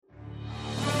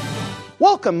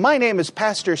Welcome, my name is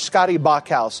Pastor Scotty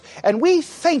Bachhaus, and we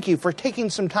thank you for taking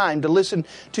some time to listen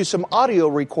to some audio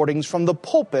recordings from the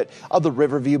pulpit of the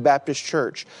Riverview Baptist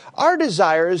Church. Our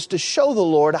desire is to show the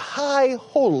Lord high,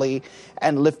 holy,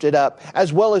 and lifted up,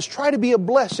 as well as try to be a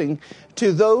blessing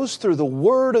to those through the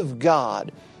Word of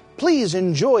God. Please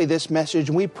enjoy this message,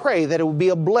 and we pray that it will be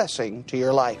a blessing to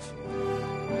your life.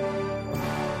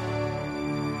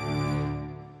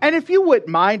 And if you wouldn't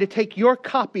mind to take your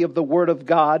copy of the Word of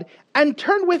God and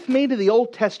turn with me to the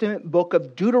Old Testament book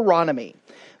of Deuteronomy.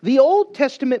 The Old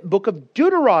Testament book of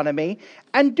Deuteronomy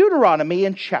and Deuteronomy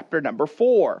in chapter number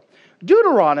 4.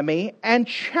 Deuteronomy and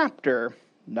chapter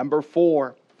number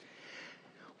 4.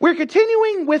 We're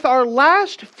continuing with our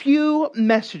last few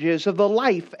messages of the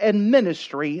life and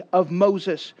ministry of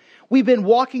Moses. We've been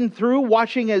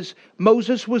watching as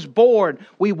Moses was born.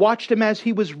 We watched him as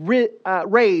he was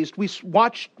raised. We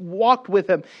walked with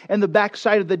him in the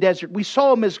backside of the desert. We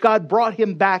saw him as God brought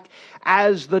him back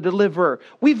as the deliverer.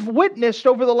 We've witnessed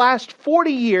over the last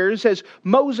 40 years as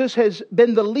Moses has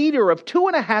been the leader of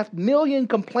 2.5 million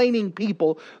complaining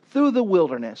people through the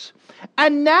wilderness.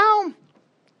 And now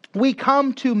we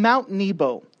come to Mount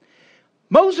Nebo.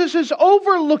 Moses is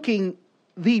overlooking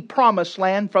the promised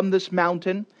land from this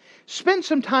mountain. Spend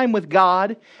some time with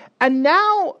God, and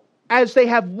now as they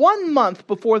have 1 month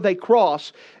before they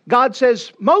cross, God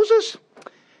says, Moses,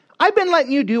 I've been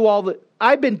letting you do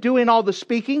I've been doing all the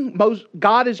speaking.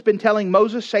 God has been telling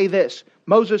Moses, say this.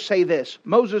 Moses, say this.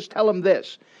 Moses, tell him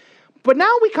this. But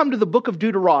now we come to the book of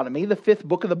Deuteronomy, the 5th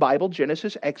book of the Bible,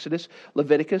 Genesis, Exodus,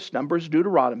 Leviticus, Numbers,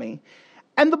 Deuteronomy.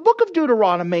 And the book of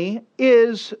Deuteronomy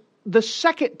is the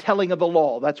second telling of the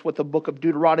law. That's what the book of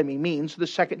Deuteronomy means, the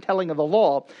second telling of the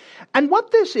law. And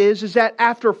what this is that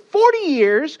after 40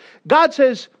 years, God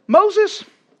says, Moses,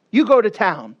 you go to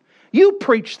town. You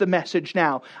preach the message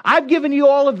now. I've given you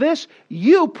all of this.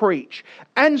 You preach.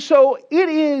 And so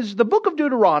the book of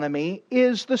Deuteronomy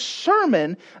is the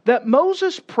sermon that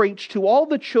Moses preached to all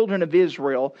the children of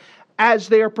Israel as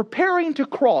they are preparing to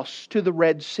cross to the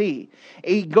Red Sea.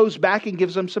 He goes back and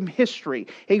gives them some history.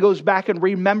 He goes back and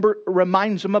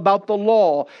reminds them about the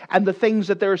law and the things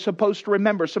that they're supposed to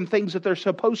remember, some things that they're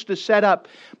supposed to set up.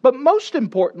 But most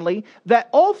importantly, that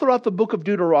all throughout the book of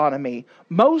Deuteronomy,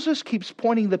 Moses keeps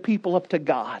pointing the people up to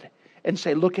God and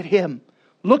say, look at Him,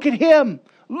 look at Him,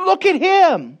 look at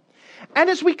Him. And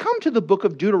as we come to the book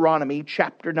of Deuteronomy,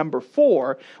 chapter number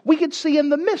 4, we can see in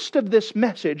the midst of this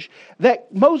message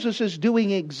that Moses is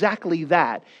doing exactly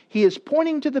that. He is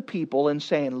pointing to the people and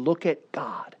saying, look at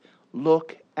God.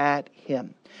 Look at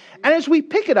Him. And as we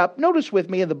pick it up, notice with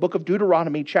me in the book of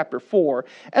Deuteronomy, chapter 4,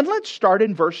 and let's start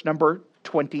in verse number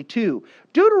 22.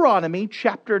 Deuteronomy,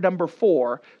 chapter number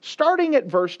 4, starting at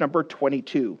verse number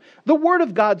 22. The Word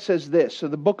of God says this, so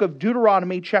the book of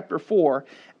Deuteronomy, chapter 4,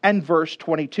 and verse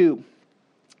 22.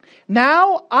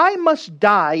 Now I must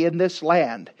die in this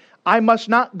land. I must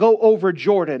not go over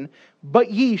Jordan,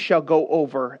 but ye shall go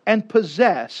over and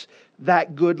possess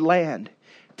that good land.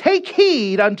 Take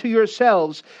heed unto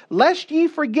yourselves, lest ye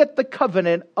forget the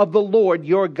covenant of the Lord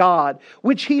your God,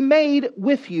 which He made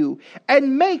with you,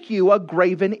 and make you a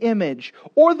graven image,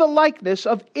 or the likeness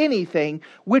of anything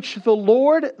which the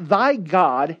Lord thy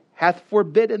God hath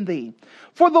forbidden thee.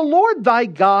 For the Lord thy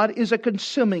God is a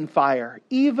consuming fire,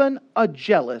 even a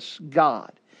jealous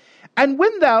God. And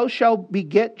when thou shalt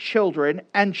beget children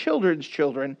and children's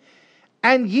children,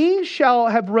 and ye shall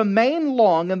have remained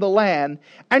long in the land,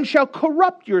 and shall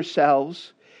corrupt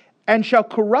yourselves, and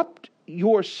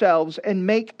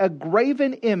make a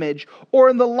graven image, or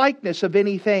in the likeness of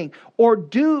anything, or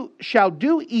shall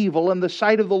do evil in the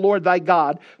sight of the Lord thy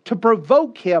God, to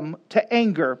provoke Him to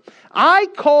anger. I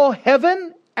call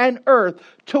heaven and earth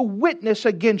to witness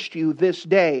against you this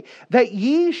day, that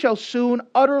ye shall soon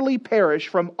utterly perish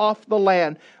from off the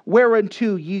land,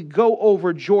 whereunto ye go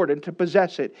over Jordan to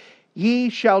possess it. Ye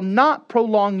shall not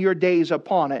prolong your days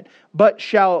upon it, but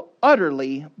shall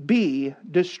utterly be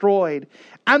destroyed.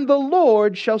 And the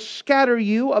Lord shall scatter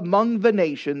you among the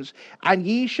nations, and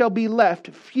ye shall be left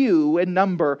few in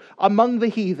number among the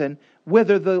heathen,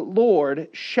 whither the Lord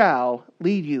shall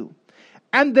lead you.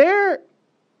 And there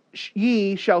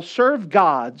ye shall serve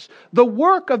gods, the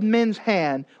work of men's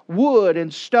hand, wood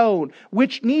and stone,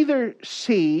 which neither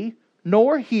see,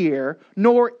 nor hear,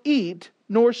 nor eat,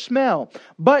 nor smell.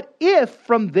 But if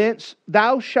from thence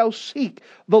thou shalt seek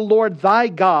the Lord thy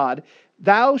God,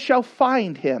 thou shalt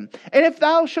find Him. And if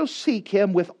thou shalt seek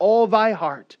Him with all thy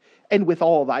heart, and with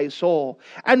all thy soul.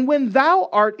 And when thou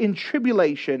art in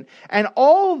tribulation, and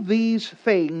all these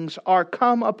things are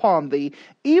come upon thee,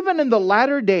 even in the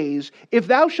latter days, if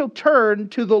thou shalt turn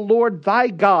to the Lord thy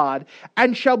God,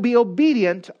 and shall be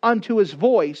obedient unto his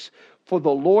voice, for the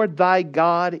Lord thy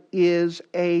God is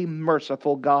a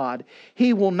merciful God.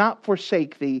 He will not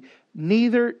forsake thee,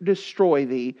 neither destroy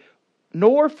thee,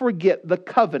 nor forget the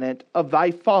covenant of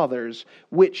thy fathers,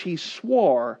 which he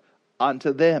swore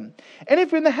unto them. And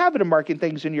if you're in the habit of marking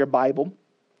things in your Bible,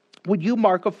 would you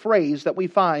mark a phrase that we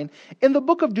find in the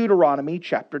book of Deuteronomy,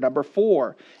 chapter number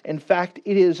 4? In fact,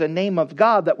 it is a name of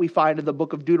God that we find in the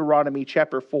book of Deuteronomy,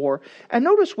 chapter 4. And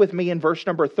notice with me in verse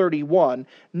number 31,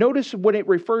 notice when it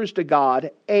refers to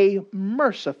God, a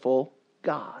merciful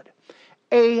God.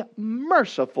 A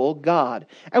merciful God.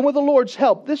 And with the Lord's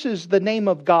help, this is the name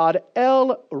of God,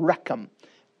 El Rechem.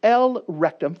 El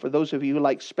Rechem, for those of you who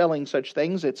like spelling such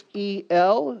things, it's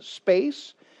E-L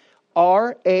space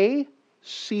R-A-C-H-U-M.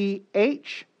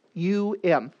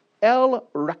 El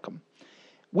Rechem,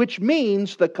 which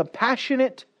means the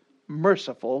compassionate,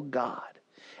 merciful God.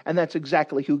 And that's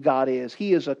exactly who God is.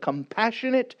 He is a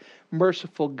compassionate,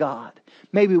 merciful God.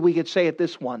 Maybe we could say it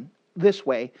this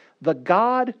way, the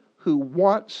God who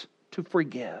wants to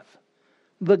forgive.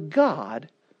 The God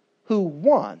who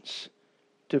wants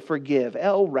to forgive.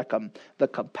 El Rechem, the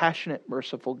compassionate,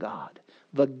 merciful God.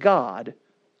 The God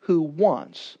who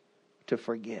wants to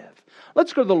forgive.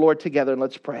 Let's go to the Lord together and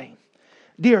let's pray.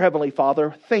 Dear Heavenly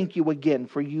Father, thank you again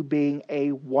for you being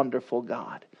a wonderful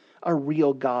God, a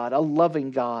real God, a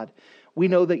loving God. We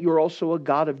know that you're also a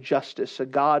God of justice, a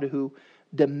God who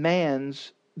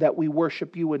demands that we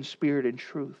worship you in spirit and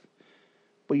truth.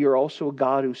 But you're also a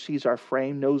God who sees our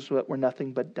frame, knows that we're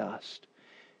nothing but dust.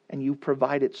 And you've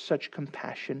provided such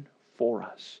compassion for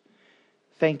us.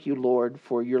 Thank you, Lord,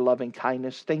 for your loving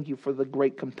kindness. Thank you for the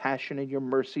great compassion and your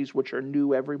mercies, which are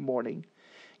new every morning.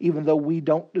 Even though we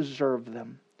don't deserve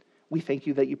them, we thank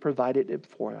you that you provided it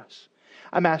for us.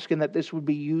 I'm asking that this would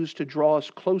be used to draw us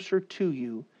closer to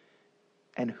you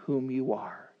and whom you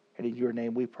are. And in your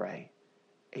name we pray.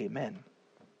 Amen.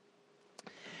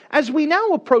 As we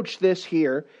now approach this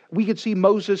here, we can see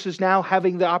Moses is now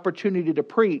having the opportunity to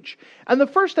preach. And the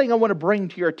first thing I want to bring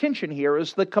to your attention here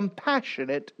is the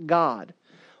compassionate God.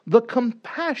 The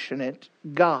compassionate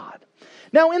God.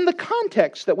 Now, in the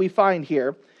context that we find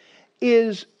here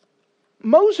is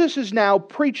Moses is now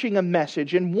preaching a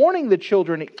message and warning the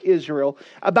children of Israel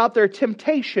about their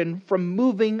temptation from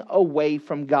moving away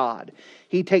from God.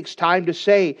 He takes time to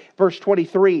say, verse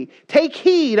 23, "Take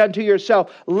heed unto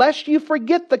yourself, lest you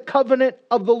forget the covenant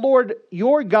of the Lord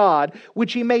your God,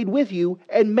 which he made with you,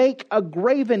 and make a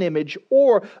graven image,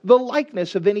 or the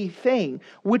likeness of anything,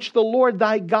 which the Lord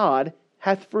thy God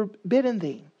hath forbidden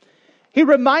thee." He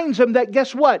reminds them that,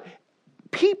 guess what?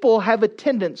 People have a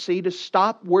tendency to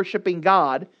stop worshiping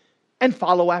God and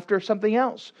follow after something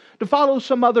else. To follow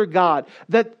some other God.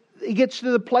 That it gets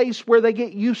to the place where they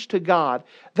get used to God.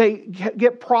 They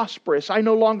get prosperous. I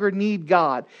no longer need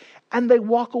God. And they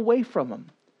walk away from Him.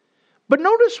 But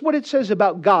notice what it says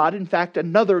about God. In fact,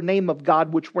 another name of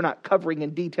God, which we're not covering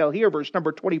in detail here. Verse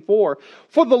number 24.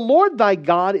 "For the Lord thy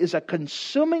God is a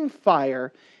consuming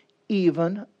fire,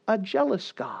 even a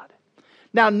jealous God."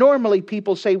 Now, normally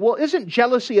people say, well, isn't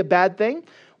jealousy a bad thing?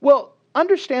 Well,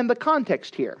 understand the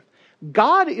context here.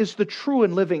 God is the true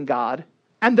and living God,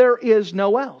 and there is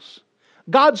no else.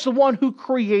 God's the one who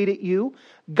created you.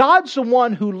 God's the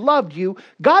one who loved you.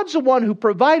 God's the one who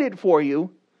provided for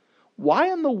you. Why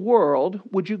in the world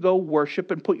would you go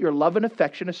worship and put your love and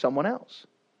affection to someone else?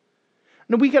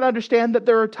 Now, we can understand that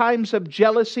there are times of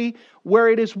jealousy where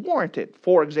it is warranted.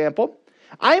 For example,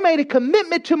 I made a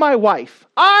commitment to my wife.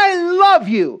 I love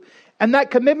you. And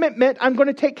that commitment meant I'm going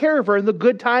to take care of her in the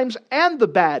good times and the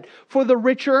bad, for the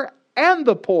richer and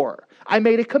the poor. I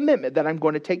made a commitment that I'm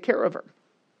going to take care of her.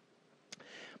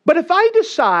 But if I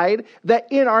decide that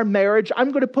in our marriage,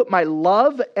 I'm going to put my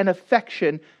love and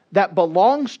affection that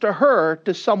belongs to her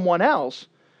to someone else,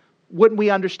 wouldn't we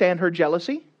understand her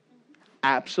jealousy?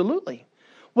 Absolutely.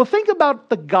 Well, think about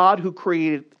the God who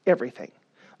created everything.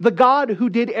 The God who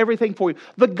did everything for you.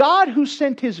 The God who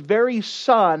sent His very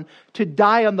Son to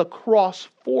die on the cross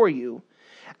for you.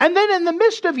 And then in the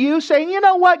midst of you saying, you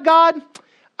know what, God?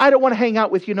 I don't want to hang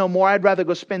out with you no more. I'd rather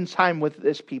go spend time with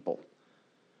this people.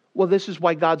 Well, this is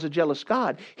why God's a jealous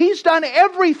God. He's done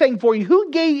everything for you.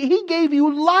 He gave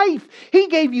you life. He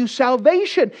gave you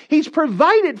salvation. He's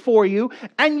provided for you.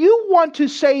 And you want to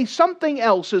say something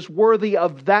else is worthy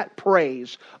of that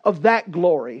praise, of that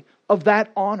glory, of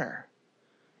that honor.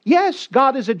 Yes,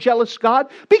 God is a jealous God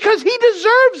because He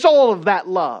deserves all of that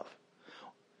love.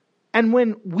 And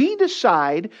when we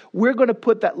decide we're going to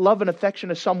put that love and affection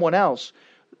to someone else,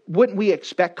 wouldn't we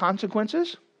expect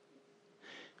consequences?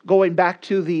 Going back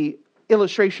to the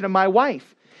illustration of my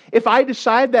wife. If I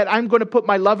decide that I'm going to put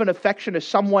my love and affection to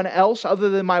someone else other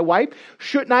than my wife,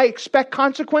 shouldn't I expect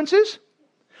consequences?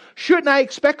 Shouldn't I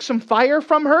expect some fire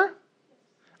from her?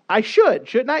 I should,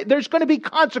 shouldn't I? There's going to be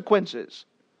consequences.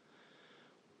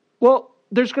 Well,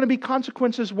 there's going to be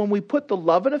consequences when we put the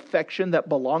love and affection that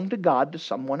belong to God to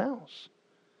someone else.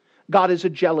 God is a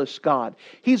jealous God.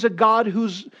 He's a God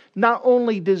who's not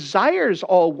only desires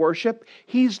all worship,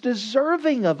 He's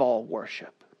deserving of all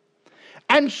worship.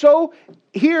 And so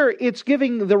here it's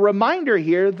giving the reminder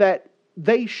here that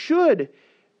they should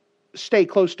stay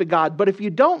close to God. But if you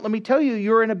don't, let me tell you,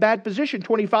 you're in a bad position.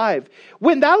 25.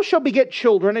 When thou shalt beget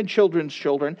children and children's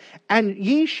children, and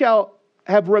ye shall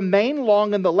have remained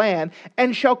long in the land,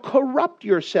 and shall corrupt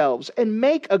yourselves, and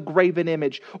make a graven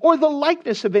image, or the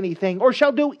likeness of anything, or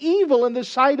shall do evil in the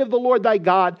sight of the Lord thy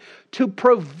God, to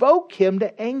provoke Him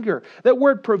to anger. That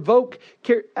word provoke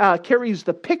carries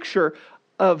the picture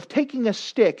of taking a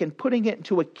stick and putting it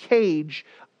into a cage,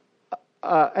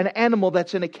 an animal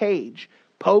that's in a cage.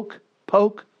 Poke,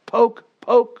 poke, poke,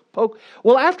 poke, poke.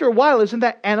 Well, after a while, isn't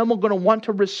that animal going to want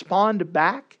to respond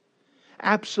back?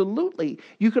 Absolutely.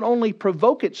 You can only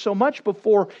provoke it so much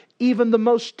before even the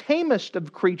most tamest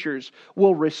of creatures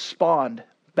will respond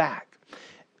back.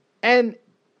 And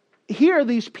here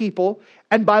these people,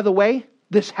 and by the way,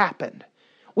 this happened.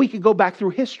 We could go back through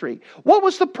history. What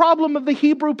was the problem of the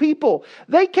Hebrew people?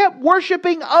 They kept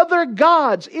worshiping other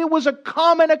gods. It was a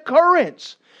common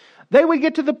occurrence. They would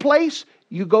get to the place,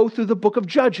 you go through the book of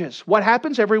Judges. What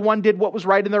happens? Everyone did what was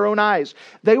right in their own eyes.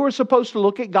 They were supposed to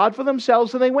look at God for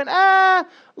themselves, and they went,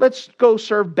 let's go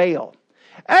serve Baal.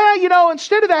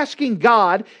 Instead of asking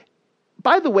God,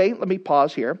 by the way, let me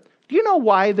pause here. Do you know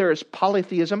why there is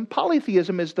polytheism?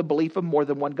 Polytheism is the belief of more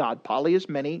than one God. Poly is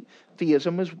many,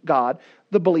 theism is God,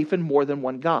 the belief in more than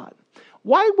one God.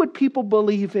 Why would people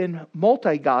believe in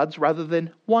multi-gods rather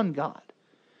than one God?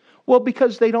 Well,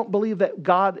 because they don't believe that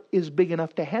God is big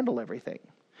enough to handle everything.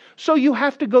 So you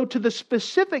have to go to the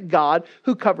specific God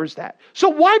who covers that. So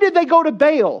why did they go to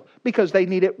Baal? Because they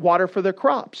needed water for their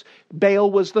crops.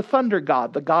 Baal was the thunder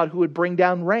god, the god who would bring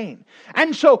down rain.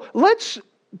 And so let's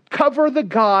cover the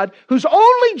God whose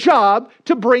only job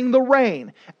to bring the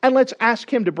rain. And let's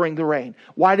ask Him to bring the rain.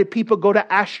 Why did people go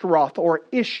to Ashtaroth or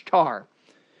Ishtar?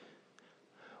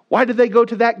 Why did they go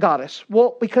to that goddess?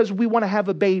 Well, because we want to have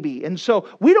a baby. And so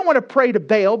we don't want to pray to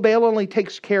Baal. Baal only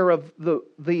takes care of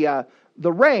the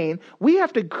rain. We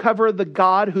have to cover the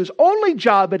God whose only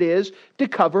job it is to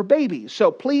cover babies.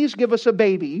 So please give us a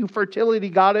baby. You fertility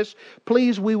goddess,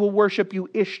 please, we will worship you,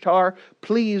 Ishtar.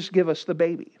 Please give us the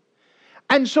baby.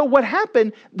 And so what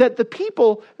happened, that the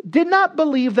people did not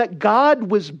believe that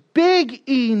God was big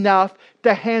enough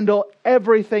to handle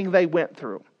everything they went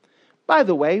through. By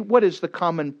the way, what is the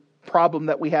common problem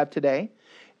that we have today?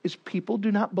 Is people do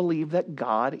not believe that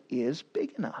God is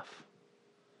big enough.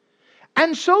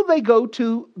 And so they go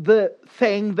to the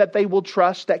thing that they will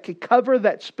trust that could cover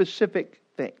that specific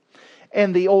thing.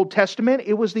 In the Old Testament,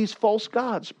 it was these false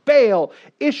gods, Baal,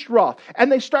 Ishtaroth, and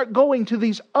they start going to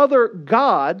these other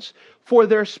gods for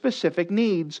their specific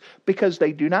needs because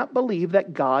they do not believe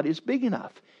that God is big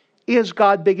enough. Is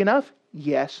God big enough?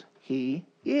 Yes, He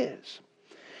is.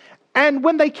 And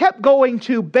when they kept going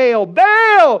to Baal,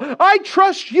 I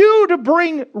trust you to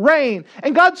bring rain.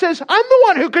 And God says, I'm the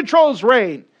one who controls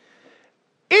rain.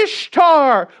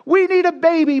 Ishtar, we need a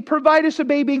baby, provide us a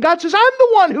baby. And God says, I'm the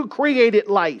one who created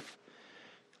life.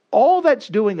 All that's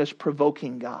doing is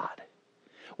provoking God.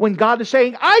 When God is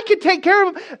saying, I can take care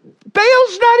of him,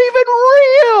 Baal's not even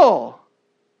real.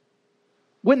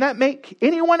 Wouldn't that make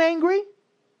anyone angry?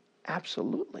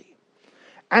 Absolutely.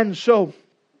 And so,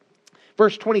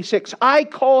 verse 26, I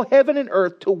call heaven and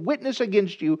earth to witness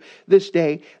against you this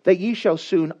day, that ye shall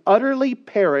soon utterly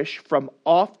perish from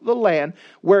off the land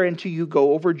whereinto you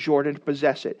go over Jordan to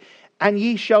possess it. And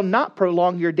ye shall not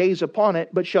prolong your days upon it,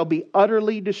 but shall be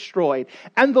utterly destroyed.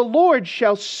 And the Lord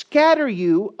shall scatter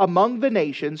you among the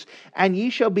nations, and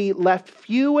ye shall be left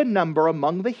few in number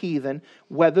among the heathen,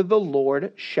 whither the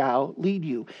Lord shall lead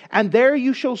you. And there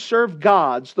you shall serve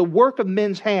gods, the work of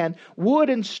men's hand, wood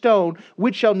and stone,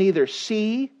 which shall neither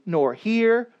see, nor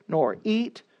hear, nor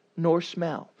eat, nor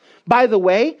smell. By the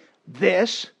way,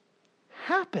 this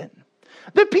happened.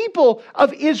 The people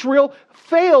of Israel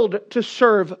failed to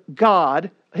serve God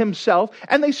Himself,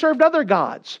 and they served other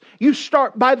gods. You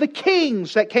start by the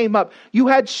kings that came up. You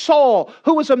had Saul,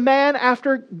 who was a man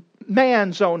after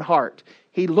man's own heart.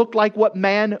 He looked like what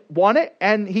man wanted,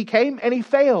 and he came and he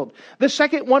failed. The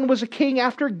second one was a king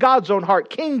after God's own heart,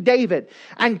 King David.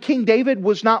 And King David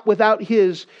was not without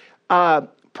his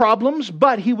problems,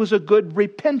 but he was a good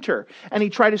repenter, and he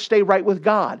tried to stay right with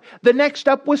God. The next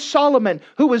up was Solomon,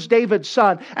 who was David's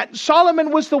son. And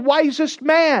Solomon was the wisest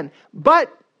man,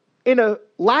 but in a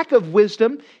lack of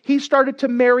wisdom, he started to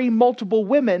marry multiple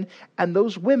women, and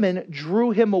those women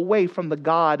drew him away from the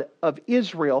God of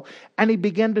Israel, and he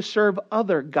began to serve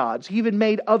other gods. He even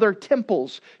made other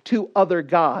temples to other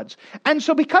gods. And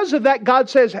so because of that, God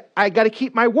says, I got to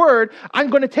keep my word. I'm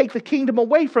going to take the kingdom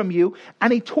away from you.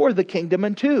 And he tore the kingdom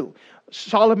in two.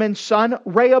 Solomon's son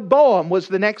Rehoboam was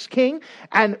the next king,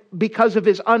 and because of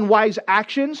his unwise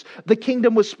actions, the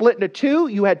kingdom was split into two.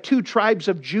 You had 2 tribes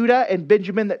of Judah and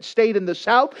Benjamin that stayed in the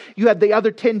south. You had the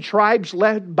other 10 tribes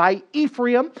led by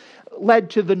Ephraim, led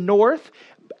to the north.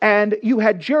 And you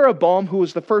had Jeroboam, who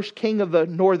was the first king of the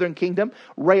northern kingdom,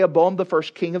 Rehoboam, the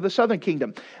first king of the southern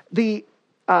kingdom. The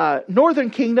northern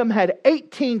kingdom had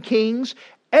 18 kings.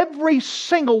 Every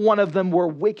single one of them were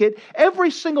wicked.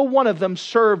 Every single one of them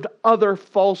served other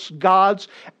false gods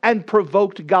and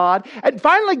provoked God. And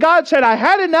finally God said, I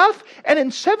had enough. And in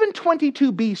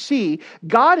 722 BC,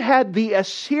 God had the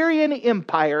Assyrian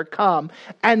Empire come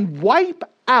and wipe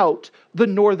out the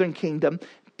northern kingdom,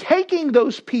 taking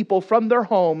those people from their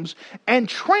homes and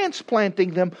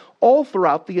transplanting them all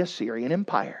throughout the Assyrian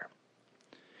Empire.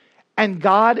 And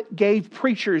God gave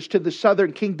preachers to the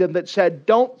southern kingdom that said,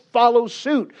 don't follow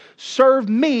suit. Serve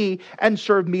me and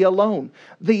serve me alone.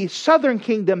 The southern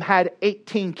kingdom had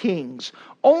 18 kings.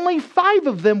 Only 5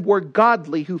 of them were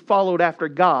godly who followed after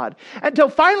God. Until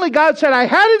finally God said, I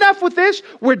had enough with this.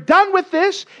 We're done with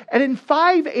this. And in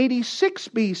 586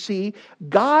 BC,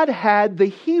 God had the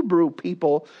Hebrew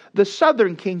people, the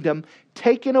southern kingdom,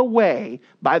 taken away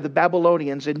by the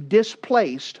Babylonians and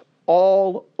displaced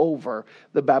all over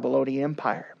the Babylonian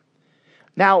Empire.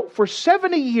 Now, for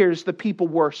 70 years, the people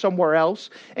were somewhere else,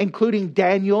 including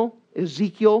Daniel,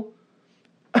 Ezekiel,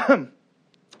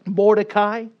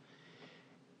 Mordecai.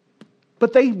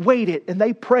 But they waited and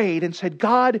they prayed and said,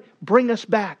 God, bring us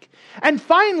back. And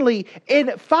finally,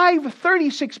 in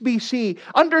 536 BC,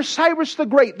 under Cyrus the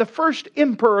Great, the first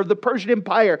emperor of the Persian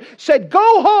Empire, said,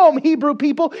 go home, Hebrew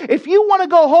people. If you want to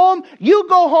go home, you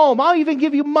go home. I'll even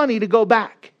give you money to go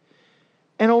back.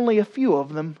 And only a few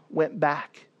of them went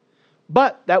back.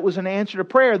 But that was an answer to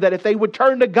prayer, that if they would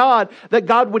turn to God, that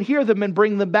God would hear them and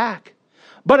bring them back.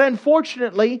 But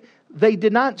unfortunately, they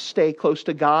did not stay close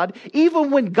to God.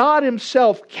 Even when God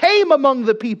Himself came among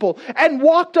the people and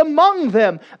walked among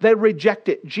them, they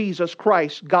rejected Jesus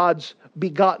Christ, God's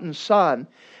begotten Son.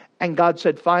 And God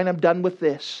said, fine, I'm done with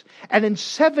this. And in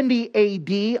 70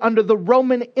 AD, under the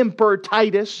Roman Emperor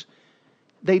Titus,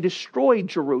 they destroyed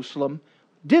Jerusalem,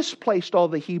 displaced all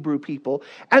the Hebrew people,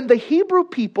 and the Hebrew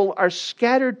people are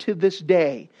scattered to this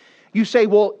day. You say,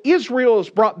 well, Israel was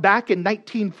brought back in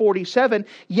 1947.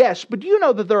 Yes, but do you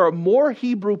know that there are more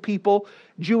Hebrew people,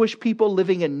 Jewish people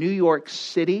living in New York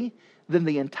City than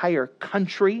the entire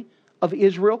country of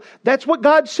Israel? That's what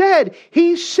God said.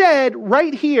 He said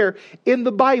right here in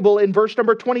the Bible in verse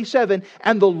number 27,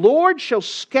 and the Lord shall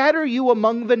scatter you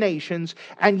among the nations,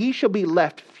 and ye shall be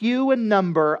left few in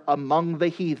number among the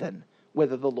heathen,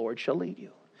 whither the Lord shall lead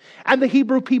you. And the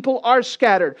Hebrew people are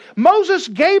scattered. Moses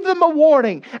gave them a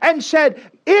warning and said,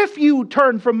 if you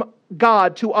turn from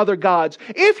God to other gods,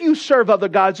 if you serve other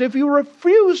gods, if you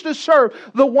refuse to serve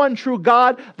the one true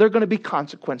God, there are going to be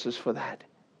consequences for that.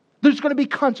 There's going to be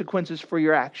consequences for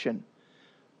your action.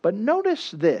 But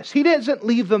notice this. He doesn't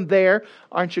leave them there.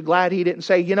 Aren't you glad He didn't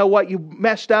say, you know what, you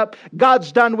messed up.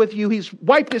 God's done with you. He's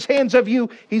wiped His hands of you.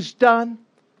 He's done.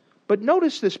 But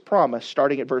notice this promise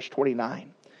starting at verse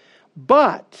 29.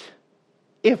 But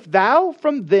if thou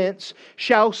from thence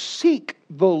shalt seek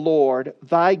the Lord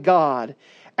thy God,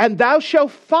 and thou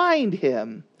shalt find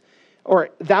Him,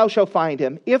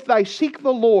 if thou seek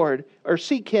the Lord, or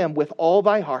seek Him with all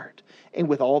thy heart, and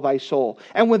with all thy soul,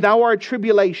 and when thou art in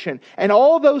tribulation, and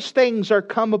all those things are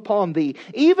come upon thee,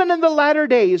 even in the latter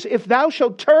days, if thou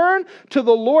shalt turn to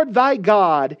the Lord thy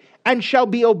God, and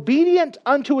shalt be obedient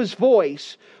unto His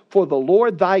voice, for the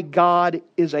Lord thy God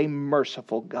is a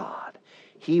merciful God.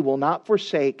 He will not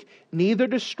forsake, neither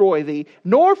destroy thee,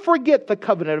 nor forget the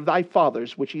covenant of thy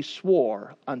fathers, which He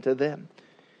swore unto them.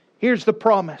 Here's the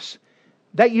promise.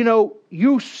 That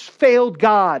you failed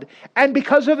God. And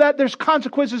because of that, there's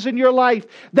consequences in your life.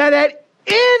 That at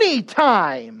any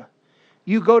time,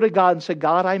 you go to God and say,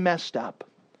 God, I messed up.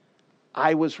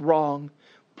 I was wrong.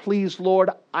 Please, Lord,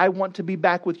 I want to be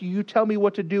back with you. You tell me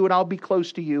what to do and I'll be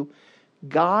close to you.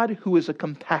 God, who is a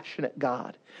compassionate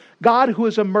God, God who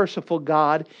is a merciful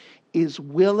God, is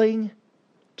willing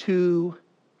to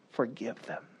forgive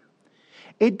them.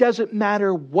 It doesn't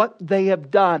matter what they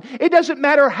have done. It doesn't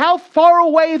matter how far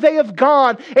away they have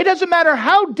gone. It doesn't matter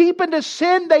how deep into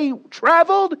sin they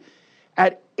traveled.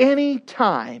 At any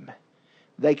time,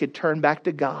 they could turn back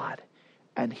to God,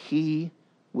 and He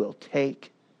will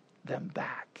take them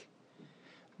back.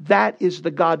 That is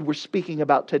the God we're speaking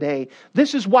about today.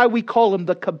 This is why we call Him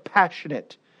the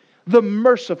compassionate, the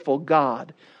merciful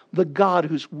God. The God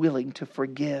who's willing to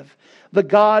forgive. The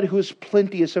God who is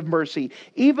plenteous of mercy.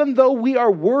 Even though we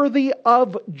are worthy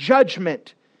of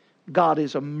judgment, God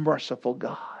is a merciful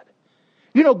God.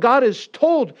 You know, God has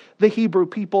told the Hebrew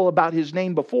people about His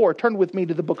name before. Turn with me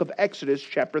to the book of Exodus,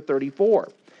 chapter 34.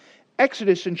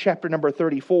 Exodus in chapter number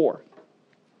 34.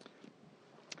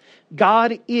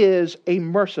 God is a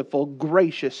merciful,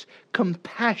 gracious,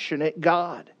 compassionate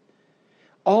God.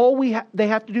 All they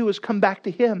have to do is come back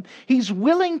to Him. He's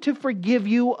willing to forgive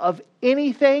you of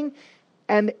anything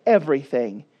and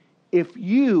everything if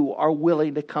you are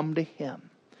willing to come to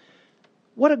Him.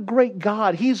 What a great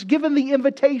God. He's given the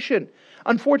invitation.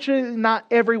 Unfortunately, not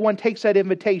everyone takes that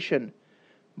invitation,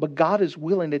 but God is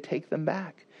willing to take them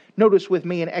back. Notice with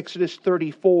me in Exodus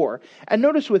 34. And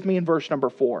notice with me in verse number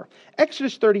 4.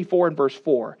 Exodus 34 and verse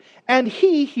 4. And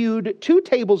he hewed 2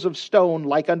 tables of stone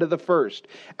like unto the first.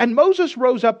 And Moses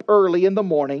rose up early in the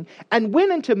morning and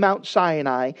went into Mount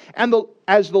Sinai, and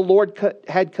as the Lord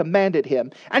had commanded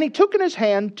him. And he took in his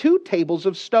hand 2 tables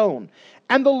of stone.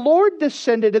 And the Lord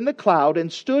descended in the cloud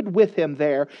and stood with him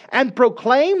there and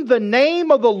proclaimed the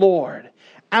name of the Lord.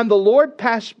 And the Lord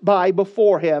passed by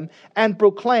before him and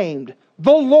proclaimed,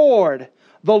 the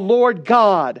Lord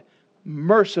God,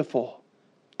 merciful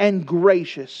and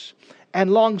gracious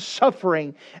and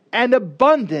long-suffering and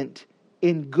abundant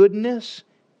in goodness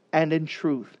and in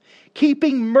truth,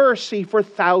 keeping mercy for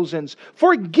thousands,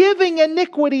 forgiving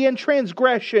iniquity and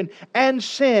transgression and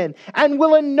sin, and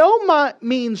will in no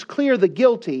means clear the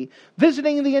guilty,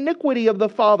 visiting the iniquity of the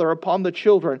father upon the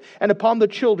children and upon the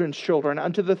children's children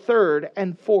unto the 3rd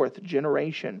and 4th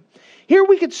generation. Here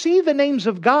we could see the names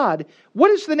of God.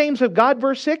 What is the names of God?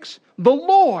 Verse 6. The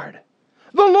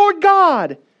Lord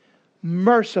God,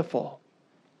 merciful.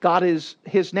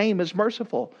 His name is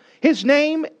merciful. His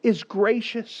name is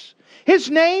gracious. His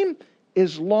name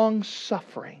is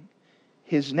long-suffering.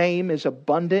 His name is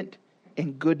abundant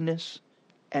in goodness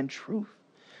and truth.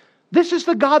 This is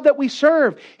the God that we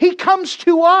serve. He comes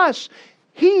to us.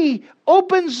 He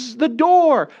opens the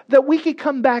door that we could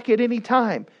come back at any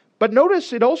time. But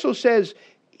notice it also says,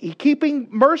 keeping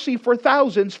mercy for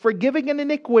thousands, forgiving an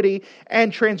iniquity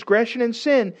and transgression and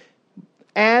sin,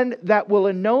 and that will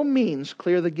in no means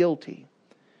clear the guilty.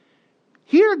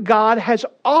 Here God has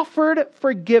offered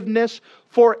forgiveness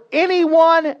for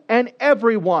anyone and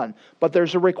everyone, but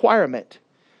there's a requirement.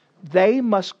 They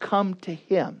must come to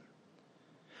Him.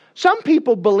 Some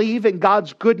people believe in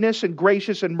God's goodness and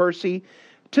gracious and mercy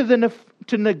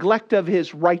to neglect of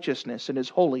His righteousness and His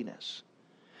holiness.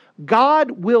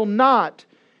 God will not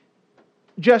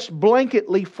just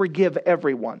blanketly forgive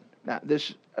everyone. Now,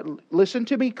 listen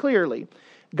to me clearly.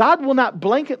 God will not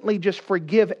blanketly just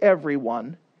forgive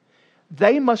everyone.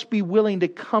 They must be willing to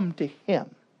come to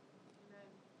Him.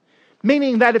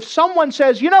 Meaning that if someone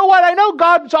says, you know what, I know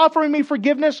God's offering me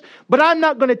forgiveness, but I'm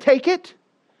not going to take it,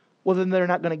 well, then they're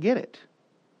not going to get it.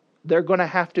 They're going to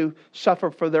have to suffer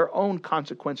for their own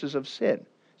consequences of sin.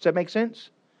 Does that make sense?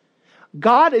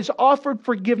 God has offered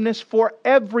forgiveness for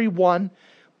everyone,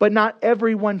 but not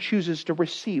everyone chooses to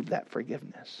receive that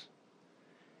forgiveness.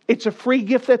 It's a free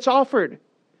gift that's offered.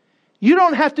 You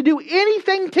don't have to do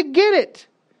anything to get it.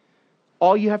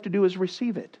 All you have to do is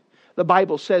receive it. The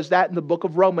Bible says that in the book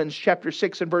of Romans chapter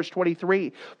 6 and verse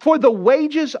 23. For the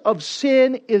wages of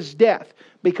sin is death.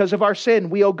 Because of our sin,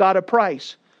 we owe God a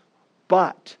price.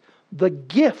 But the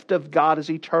gift of God is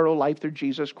eternal life through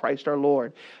Jesus Christ our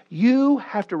Lord. You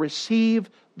have to receive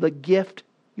the gift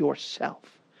yourself.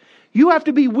 You have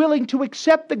to be willing to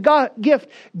accept the gift.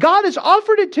 God has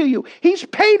offered it to you. He's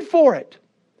paid for it.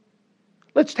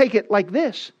 Let's take it like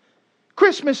this.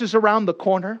 Christmas is around the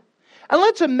corner. And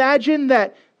let's imagine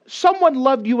that someone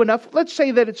loved you enough. Let's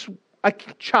say that it's a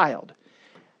child.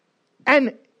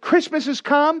 And Christmas has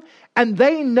come and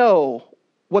they know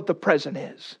what the present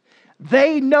is.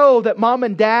 They know that mom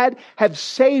and dad have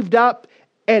saved up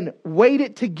and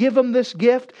waited to give them this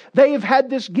gift. They have had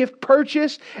this gift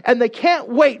purchased and they can't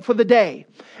wait for the day.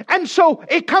 And so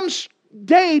it comes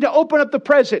day to open up the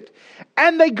present.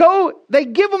 And they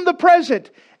give them the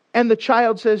present. And the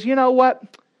child says, you know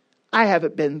what? I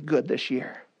haven't been good this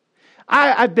year.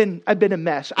 I've been a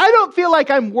mess. I don't feel like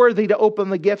I'm worthy to open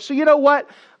the gift. So you know what?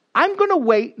 I'm going to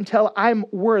wait until I'm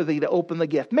worthy to open the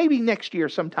gift. Maybe next year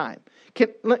sometime.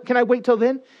 Can I wait till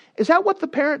then? Is that what the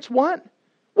parents want?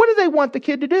 What do they want the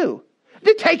kid to do?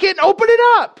 To take it and open it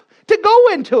up. To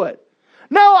go into it.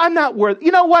 No, I'm not worthy.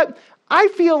 You know what? I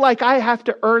feel like I have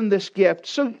to earn this gift.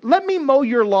 So let me mow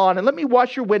your lawn and let me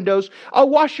wash your windows. I'll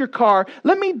wash your car.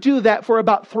 Let me do that for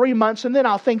about 3 months and then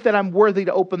I'll think that I'm worthy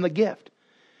to open the gift.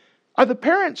 Are the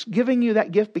parents giving you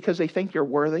that gift because they think you're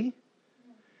worthy?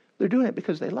 They're doing it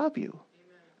because they love you.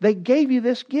 They gave you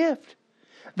this gift.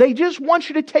 They just want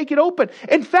you to take it open.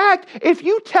 In fact, if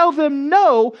you tell them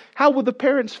no, how will the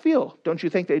parents feel? Don't you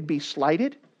think they'd be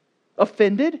slighted?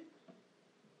 Offended?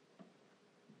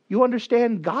 You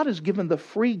understand, God has given the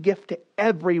free gift to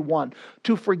everyone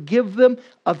to forgive them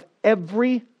of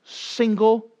every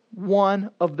single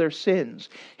one of their sins.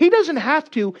 He doesn't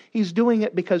have to. He's doing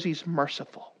it because He's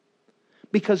merciful.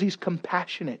 Because He's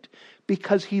compassionate.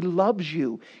 Because He loves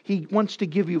you. He wants to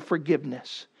give you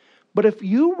forgiveness. But if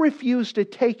you refuse to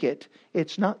take it,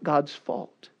 it's not God's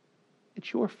fault.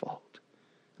 It's your fault.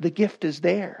 The gift is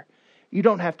there. You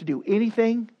don't have to do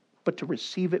anything but to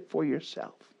receive it for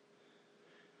yourself.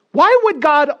 Why would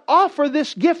God offer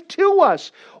this gift to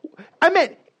us? I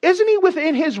mean, isn't He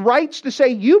within His rights to say,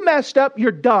 you messed up,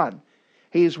 you're done?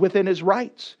 He is within His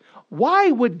rights.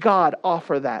 Why would God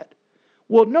offer that?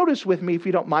 Well, notice with me, if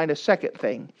you don't mind, a second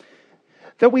thing.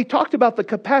 That we talked about the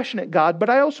compassionate God, but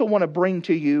I also want to bring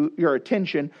to your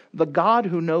attention the God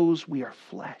who knows we are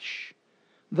flesh.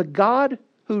 The God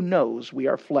who knows we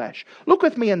are flesh. Look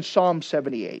with me in Psalm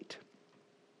 78.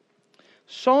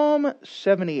 Psalm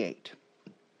 78.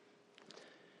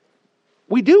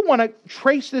 We do want to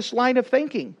trace this line of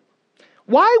thinking.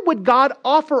 Why would God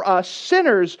offer us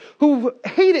sinners who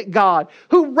hated God,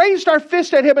 who raised our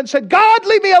fist at Him and said, God,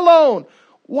 leave me alone?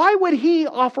 Why would He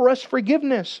offer us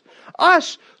forgiveness?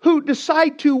 Us who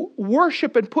decide to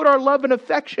worship and put our love and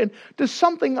affection to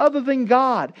something other than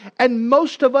God. And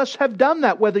most of us have done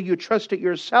that, whether you trust it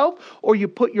yourself or you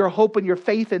put your hope and your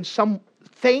faith in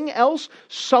something else,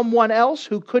 someone else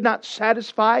who could not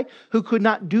satisfy, who could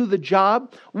not do the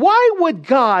job. Why would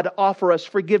God offer us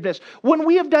forgiveness when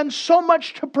we have done so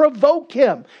much to provoke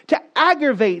Him, to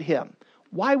aggravate Him?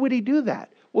 Why would He do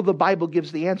that? Well, the Bible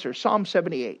gives the answer. Psalm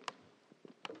 78.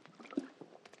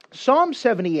 Psalm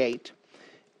 78,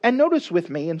 and notice with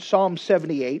me in Psalm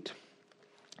 78,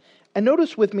 and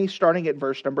notice with me starting at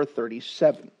verse number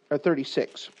 37 or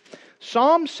 36.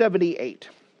 Psalm 78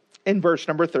 in verse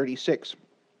number 36.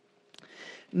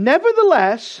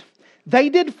 Nevertheless, they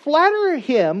did flatter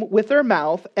Him with their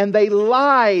mouth, and they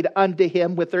lied unto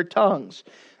Him with their tongues.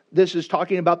 This is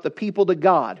talking about the people to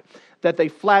God, that they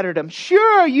flattered Him.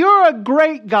 Sure, you're a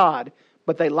great God,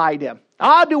 but they lied to Him.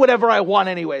 I'll do whatever I want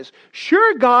anyways.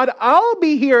 Sure, God, I'll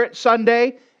be here at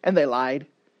Sunday. And they lied.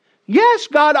 Yes,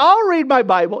 God, I'll read my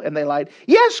Bible. And they lied.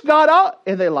 Yes, God,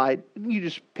 and they lied. You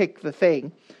just pick the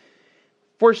thing.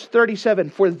 Verse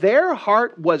 37, for their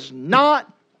heart was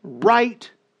not right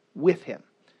with Him.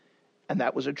 And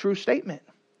that was a true statement.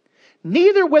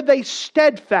 Neither were they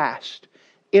steadfast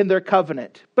in their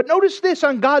covenant. But notice this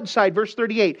on God's side, verse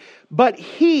 38. But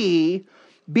He,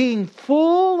 being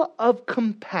full of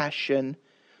compassion,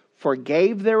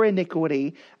 forgave their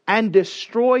iniquity and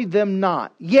destroyed them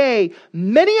not. Yea,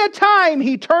 many a time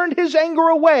He turned His anger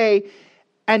away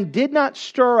and did not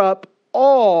stir up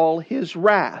all His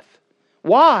wrath.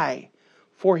 Why?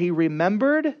 For He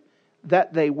remembered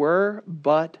that they were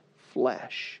but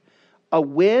flesh, a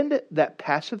wind that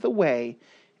passeth away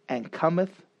and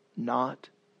cometh not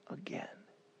again.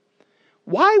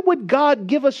 Why would God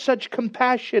give us such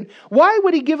compassion? Why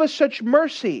would He give us such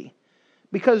mercy?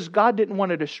 Because God didn't want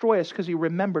to destroy us because He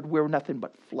remembered we're nothing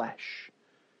but flesh.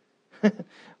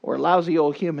 We're lousy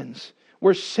old humans.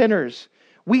 We're sinners.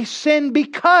 We sin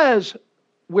because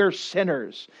we're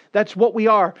sinners. That's what we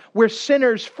are. We're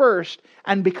sinners first,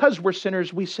 and because we're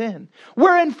sinners, we sin.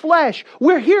 We're in flesh.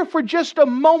 We're here for just a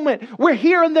moment. We're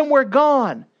here and then we're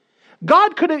gone.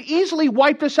 God could have easily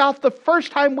wiped us out the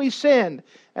first time we sinned,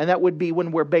 and that would be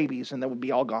when we're babies, and that would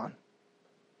be all gone.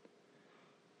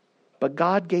 But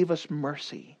God gave us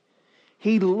mercy.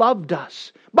 He loved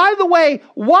us. By the way,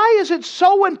 why is it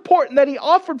so important that He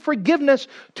offered forgiveness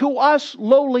to us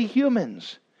lowly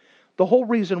humans? The whole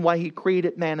reason why He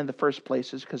created man in the first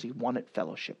place is because He wanted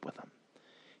fellowship with Him.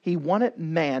 He wanted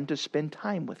man to spend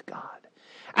time with God.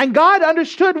 And God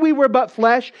understood we were but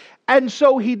flesh, and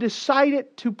so He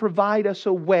decided to provide us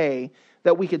a way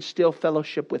that we could still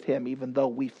fellowship with Him even though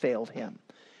we failed Him.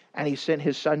 And He sent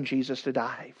His Son Jesus to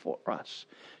die for us,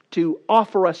 to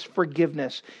offer us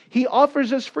forgiveness. He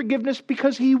offers us forgiveness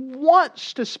because He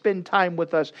wants to spend time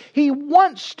with us. He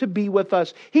wants to be with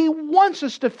us. He wants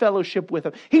us to fellowship with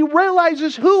Him. He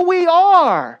realizes who we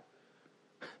are,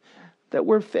 that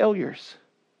we're failures,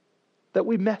 that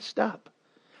we messed up.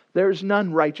 There's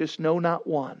none righteous, no, not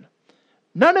one.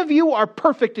 None of you are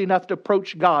perfect enough to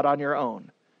approach God on your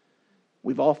own.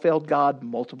 We've all failed God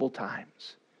multiple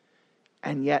times.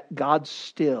 And yet God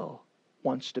still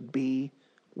wants to be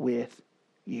with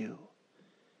you.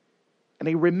 And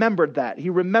He remembered that. He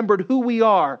remembered who we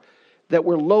are, that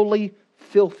we're lowly,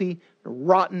 filthy,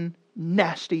 rotten,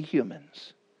 nasty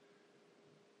humans.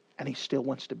 And He still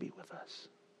wants to be with us.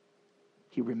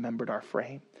 He remembered our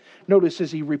frame. Notice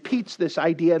as he repeats this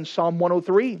idea in Psalm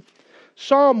 103.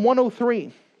 Psalm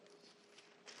 103.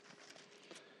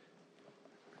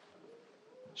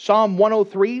 Psalm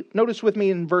 103, notice with me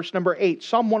in verse number 8.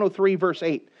 Psalm 103, verse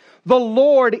 8. The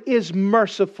Lord is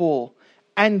merciful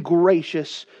and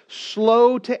gracious,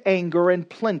 slow to anger and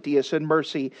plenteous in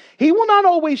mercy. He will not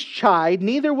always chide,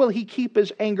 neither will He keep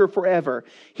His anger forever.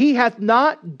 He hath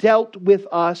not dealt with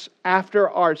us after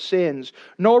our sins,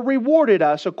 nor rewarded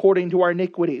us according to our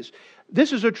iniquities.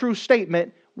 This is a true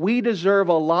statement. We deserve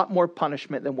a lot more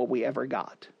punishment than what we ever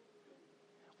got.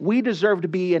 We deserve to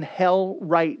be in hell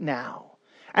right now.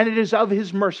 And it is of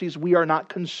His mercies we are not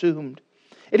consumed.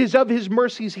 It is of His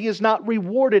mercies He has not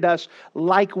rewarded us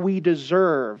like we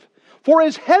deserve. For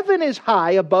as heaven is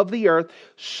high above the earth,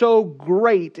 so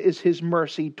great is His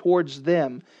mercy towards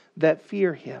them that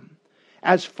fear Him.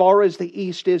 As far as the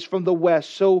east is from the west,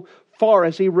 so far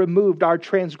as He removed our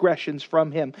transgressions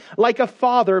from Him. Like a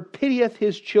father pitieth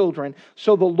his children,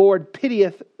 so the Lord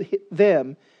pitieth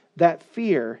them that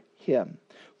fear Him.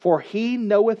 For He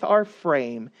knoweth our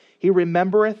frame, He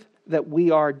remembereth that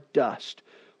we are dust.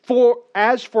 For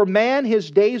as for man, his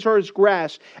days are as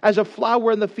grass, as a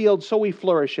flower in the field, so he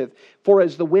flourisheth. For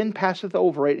as the wind passeth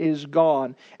over it, it is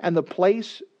gone, and the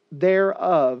place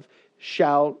thereof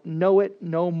shall know it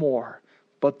no more.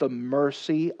 But the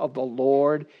mercy of the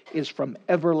Lord is from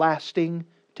everlasting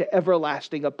to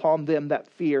everlasting upon them that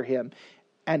fear Him,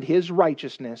 and His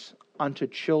righteousness unto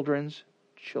children's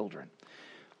children.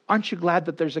 Aren't you glad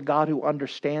that there's a God who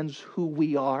understands who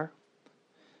we are?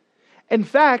 In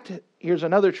fact, here's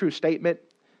another true statement.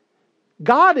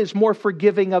 God is more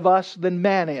forgiving of us than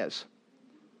man is.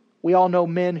 We all know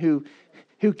men who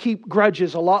keep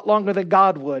grudges a lot longer than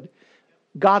God would.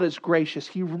 God is gracious.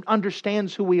 He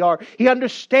understands who we are. He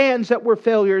understands that we're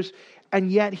failures, and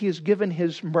yet He has given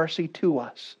His mercy to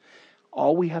us.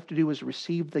 All we have to do is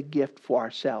receive the gift for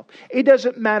ourselves. It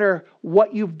doesn't matter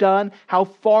what you've done, how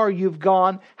far you've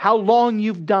gone, how long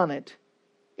you've done it.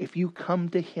 If you come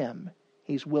to Him,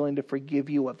 He's willing to forgive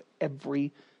you of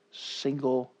every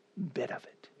single bit of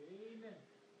it. Amen.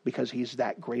 Because He's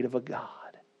that great of a God.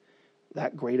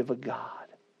 That great of a God.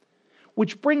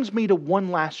 Which brings me to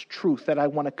one last truth that I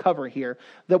want to cover here.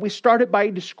 That we started by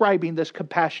describing this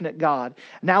compassionate God.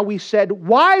 Now we said,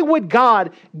 why would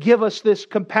God give us this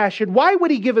compassion? Why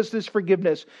would He give us this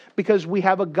forgiveness? Because we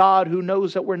have a God who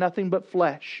knows that we're nothing but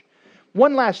flesh.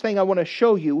 One last thing I want to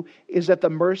show you is that the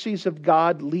mercies of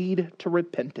God lead to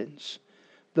repentance.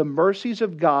 The mercies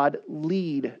of God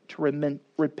lead to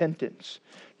repentance.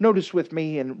 Notice with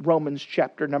me in Romans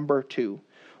chapter number 2.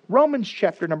 Romans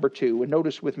chapter number 2, and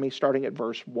notice with me starting at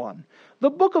verse 1. The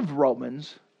book of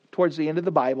Romans, towards the end of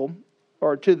the Bible,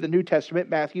 or to the New Testament,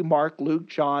 Matthew, Mark, Luke,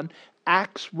 John,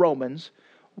 Acts, Romans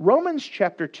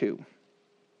chapter 2.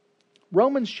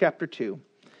 Romans chapter 2.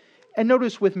 And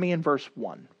notice with me in verse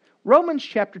 1. Romans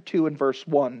chapter 2 and verse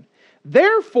 1.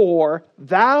 Therefore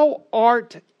thou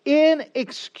art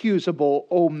inexcusable,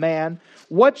 O man,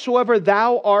 whatsoever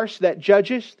thou art that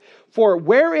judgest. For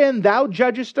wherein thou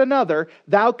judgest another,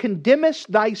 thou condemnest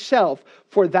thyself.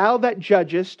 For thou that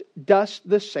judgest dost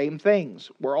the same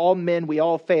things. We're all men, we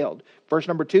all failed. Verse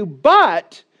number 2.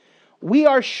 But we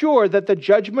are sure that the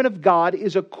judgment of God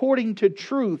is according to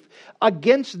truth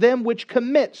against them which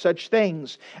commit such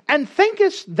things. And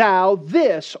thinkest thou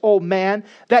this, O man,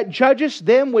 that judgest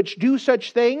them which do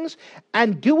such things,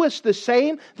 and doest the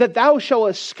same, that thou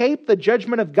shalt escape the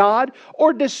judgment of God?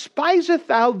 Or despiseth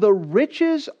thou the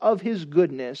riches of His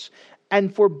goodness,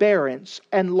 and forbearance,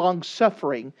 and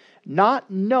longsuffering, not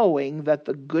knowing that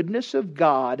the goodness of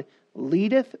God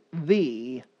leadeth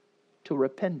thee to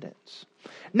repentance?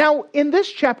 Now, in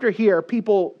this chapter here,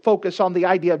 people focus on the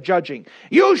idea of judging.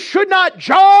 You should not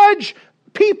judge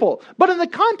people. But in the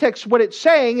context, what it's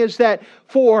saying is that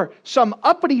for some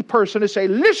uppity person to say,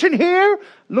 listen here,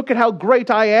 look at how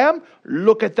great I am.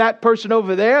 Look at that person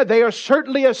over there. They are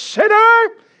certainly a sinner.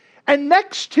 And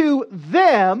next to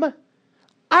them,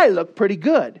 I look pretty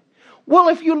good. Well,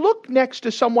 if you look next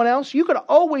to someone else, you could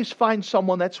always find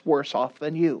someone that's worse off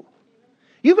than you.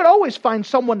 You could always find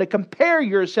someone to compare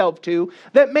yourself to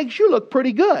that makes you look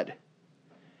pretty good.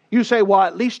 You say, well,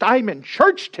 at least I'm in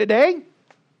church today.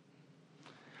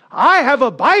 I have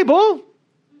a Bible.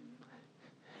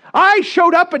 I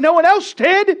showed up and no one else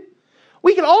did.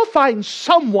 We can all find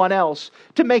someone else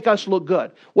to make us look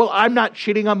good. Well, I'm not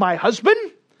cheating on my husband.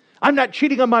 I'm not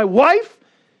cheating on my wife.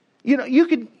 You know, you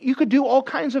could do all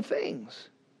kinds of things.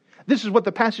 This is what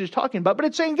the passage is talking about. But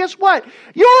it's saying, guess what?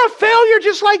 You're a failure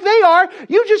just like they are.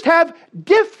 You just have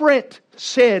different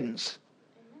sins.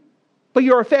 But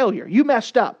you're a failure. You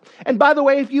messed up. And by the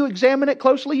way, if you examine it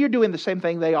closely, you're doing the same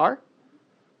thing they are.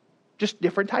 Just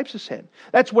different types of sin.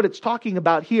 That's what it's talking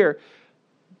about here.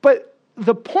 But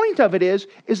the point of it is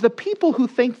the people who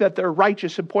think that they're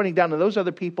righteous and pointing down to those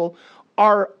other people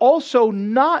are also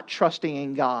not trusting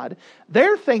in God. They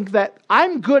think that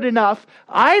I'm good enough.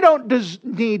 I don't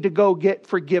need to go get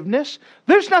forgiveness.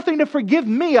 There's nothing to forgive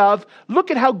me of. Look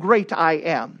at how great I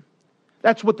am.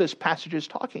 That's what this passage is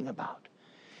talking about.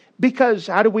 Because,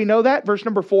 how do we know that? Verse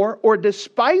number 4, or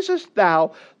despisest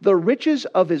thou the riches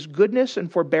of his goodness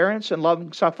and forbearance and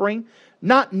long suffering,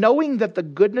 not knowing that the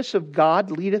goodness of God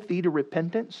leadeth thee to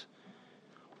repentance?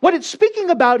 What it's speaking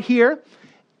about here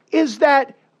is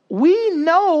that we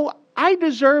know I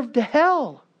deserve to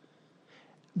hell.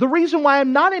 The reason why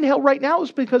I'm not in hell right now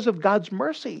is because of God's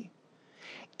mercy.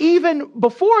 Even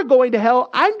before going to hell,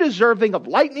 I'm deserving of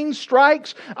lightning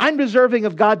strikes. I'm deserving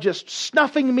of God just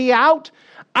snuffing me out.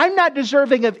 I'm not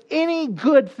deserving of any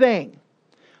good thing.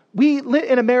 We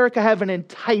in America have an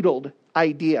entitled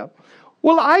idea.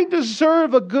 Well, I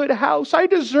deserve a good house. I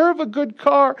deserve a good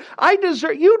car.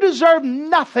 You deserve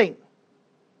nothing.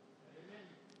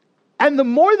 And the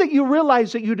more that you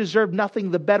realize that you deserve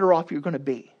nothing, the better off you're going to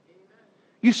be.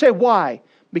 You say, why?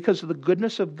 Because of the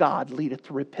goodness of God leadeth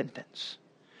to repentance.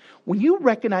 When you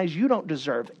recognize you don't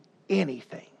deserve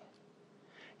anything,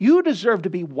 you deserve to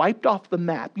be wiped off the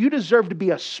map. You deserve to be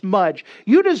a smudge.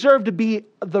 You deserve to be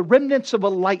the remnants of a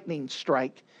lightning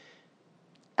strike.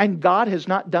 And God has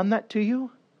not done that to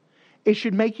you. It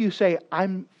should make you say,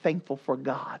 I'm thankful for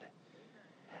God.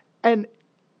 And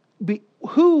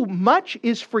who much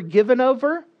is forgiven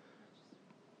over,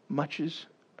 much is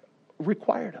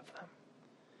required of them.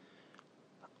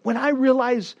 When I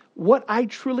realize what I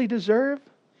truly deserve,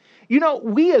 you know,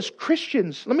 we as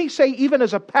Christians, let me say even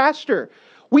as a pastor,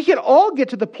 we can all get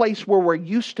to the place where we're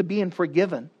used to being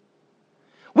forgiven.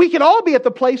 We can all be at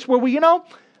the place where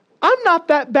I'm not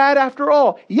that bad after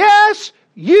all. Yes,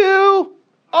 you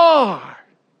are.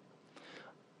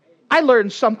 I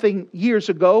learned something years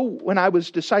ago when I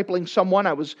was discipling someone.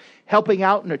 I was helping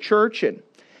out in a church, and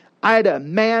I had a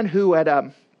man who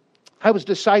I was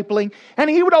discipling, and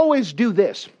he would always do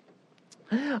this.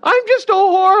 I'm just a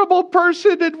horrible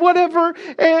person and whatever,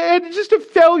 and just a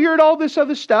failure and all this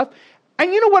other stuff.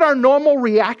 And you know what our normal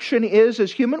reaction is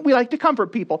as human? We like to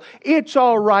comfort people. It's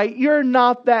all right. You're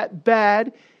not that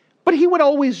bad. But he would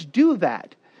always do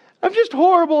that. I'm just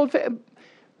horrible.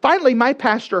 Finally, my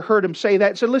pastor heard him say that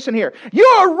and said, listen here,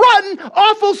 you're a rotten,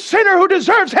 awful sinner who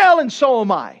deserves hell, and so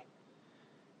am I.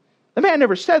 The man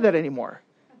never said that anymore.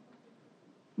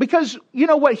 Because you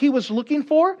know what he was looking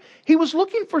for? He was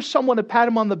looking for someone to pat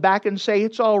him on the back and say,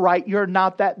 it's all right, you're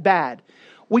not that bad.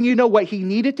 When you know what he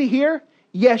needed to hear?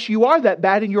 Yes, you are that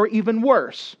bad and you're even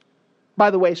worse.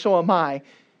 By the way, so am I.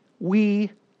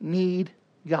 We need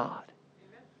God.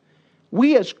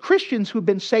 We as Christians who've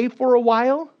been saved for a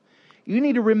while, you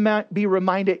need to be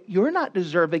reminded you're not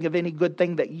deserving of any good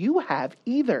thing that you have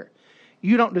either.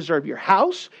 You don't deserve your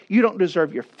house. You don't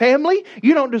deserve your family.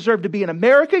 You don't deserve to be in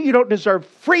America. You don't deserve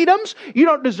freedoms. You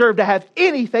don't deserve to have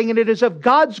anything. And it is of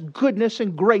God's goodness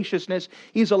and graciousness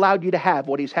He's allowed you to have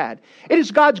what He's had. It is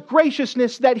God's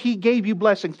graciousness that He gave you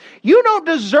blessings. You don't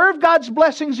deserve God's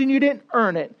blessings and you didn't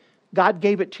earn it. God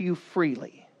gave it to you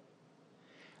freely.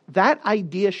 That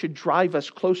idea should drive us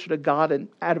closer to God, and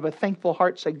out of a thankful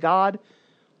heart say, God,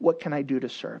 what can I do to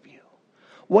serve you?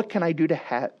 What can I do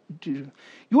to do?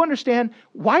 You understand?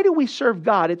 Why do we serve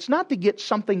God? It's not to get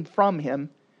something from Him.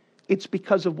 It's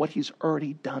because of what He's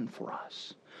already done for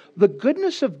us. The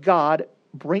goodness of God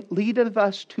leadeth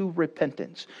us to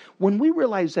repentance. When we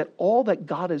realize that all that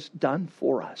God has done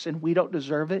for us and we don't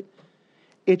deserve it,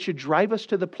 it should drive us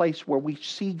to the place where we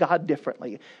see God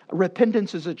differently.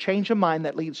 Repentance is a change of mind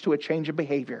that leads to a change of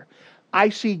behavior. I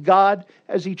see God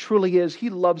as He truly is. He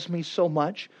loves me so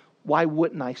much. Why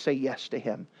wouldn't I say yes to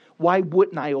Him? Why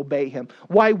wouldn't I obey Him?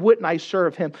 Why wouldn't I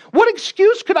serve Him? What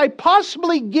excuse could I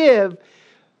possibly give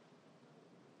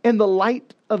in the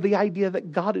light of the idea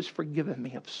that God has forgiven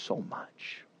me of so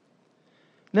much.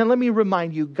 Now let me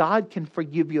remind you, God can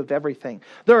forgive you of everything.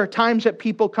 There are times that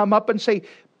people come up and say,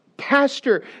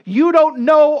 Pastor, you don't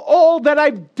know all that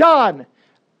I've done.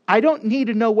 I don't need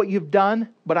to know what you've done,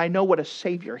 but I know what a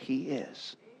Savior He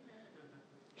is.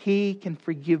 He can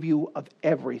forgive you of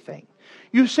everything.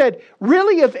 You said,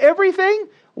 really, of everything?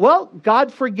 Well,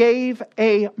 God forgave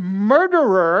a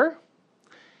murderer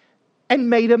and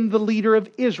made him the leader of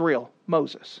Israel,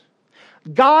 Moses.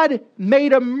 God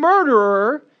made a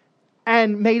murderer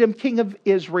and made him king of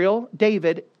Israel,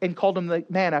 David, and called him the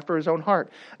man after His own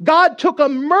heart. God took a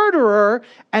murderer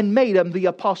and made him the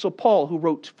Apostle Paul, who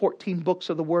wrote 14 books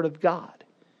of the Word of God.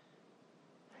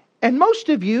 And most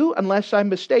of you, unless I'm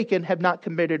mistaken, have not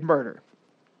committed murder.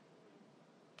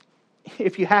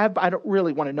 If you have, I don't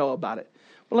really want to know about it.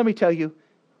 But let me tell you,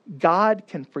 God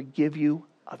can forgive you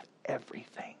of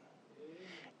everything.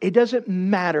 It doesn't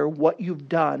matter what you've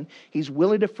done. He's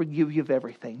willing to forgive you of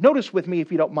everything. Notice with me,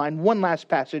 if you don't mind, one last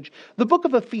passage. The book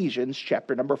of Ephesians,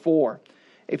 chapter number 4.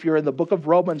 If you're in the book of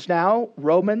Romans now,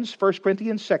 Romans, 1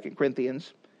 Corinthians, 2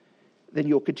 Corinthians. Then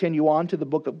you'll continue on to the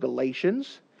book of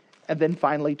Galatians. And then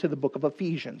finally to the book of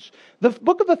Ephesians. The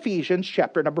book of Ephesians,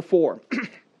 chapter number 4.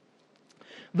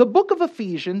 The book of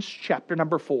Ephesians, chapter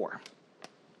number 4.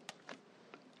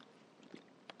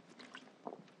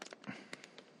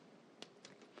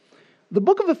 The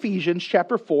book of Ephesians,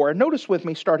 chapter 4, notice with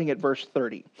me starting at verse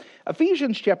 30.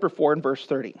 Ephesians chapter 4 and verse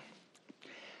 30.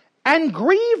 And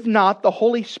grieve not the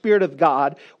Holy Spirit of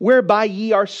God, whereby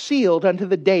ye are sealed unto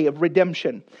the day of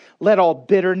redemption. Let all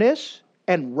bitterness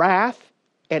and wrath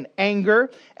and anger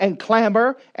and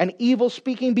clamor and evil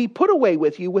speaking be put away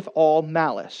with you with all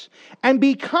malice. And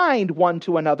be kind one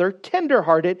to another,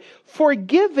 tenderhearted,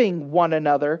 forgiving one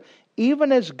another,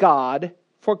 even as God,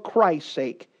 for Christ's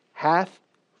sake, hath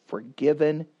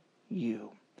forgiven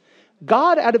you.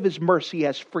 God, out of His mercy,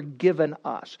 has forgiven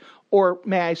us. Or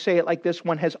may I say it like this,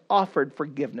 one has offered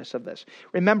forgiveness of this.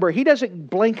 Remember, He doesn't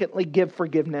blanketly give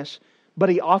forgiveness, but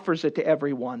He offers it to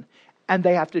everyone. And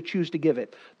they have to choose to give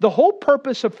it. The whole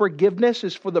purpose of forgiveness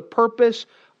is for the purpose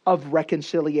of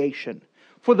reconciliation.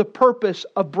 For the purpose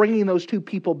of bringing those two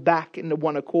people back into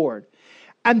one accord.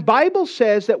 And Bible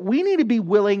says that we need to be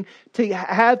willing to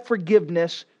have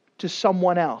forgiveness to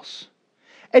someone else.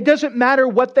 It doesn't matter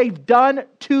what they've done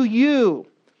to you.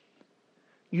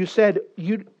 You said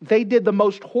they did the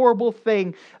most horrible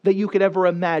thing that you could ever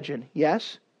imagine.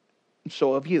 Yes? And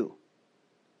so have you.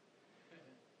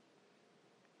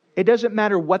 It doesn't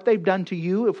matter what they've done to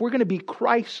you. If we're going to be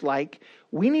Christ-like,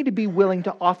 we need to be willing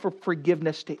to offer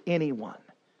forgiveness to anyone.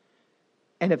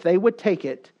 And if they would take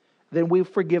it, then we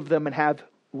forgive them and have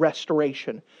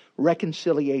restoration,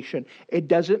 reconciliation. It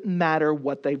doesn't matter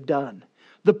what they've done.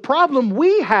 The problem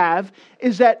we have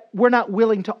is that we're not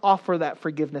willing to offer that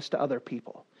forgiveness to other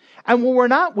people. And when we're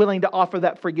not willing to offer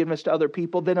that forgiveness to other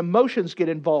people, then emotions get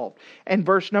involved. And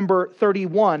verse number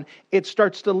 31, it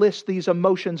starts to list these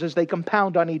emotions as they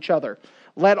compound on each other.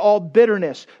 Let all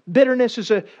bitterness. Bitterness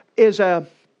is a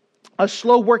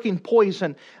slow-working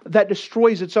poison that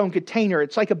destroys its own container.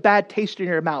 It's like a bad taste in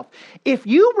your mouth. If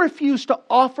you refuse to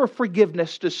offer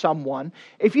forgiveness to someone,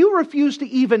 if you refuse to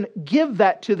even give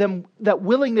that to them, that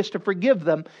willingness to forgive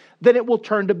them, then it will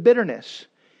turn to bitterness.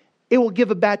 It will give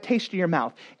a bad taste in your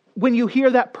mouth. When you hear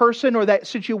that person or that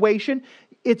situation,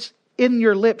 it's in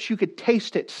your lips. You could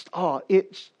taste it.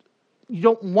 You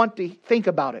don't want to think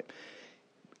about it.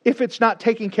 If it's not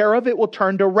taken care of, it will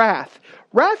turn to wrath.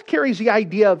 Wrath carries the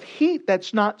idea of heat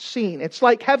that's not seen. It's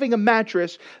like having a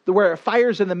mattress where a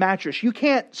fire's in the mattress. You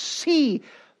can't see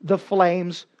the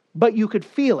flames, but you could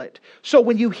feel it. So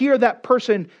when you hear that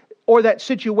person or that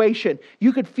situation,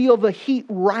 you could feel the heat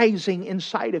rising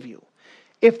inside of you.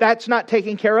 If that's not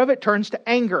taken care of, it turns to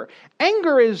anger.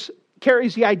 Anger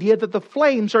carries the idea that the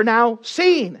flames are now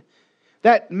seen.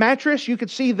 That mattress, you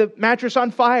could see the mattress on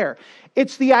fire.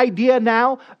 It's the idea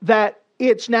now that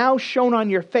it's now shown on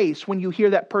your face when you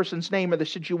hear that person's name or the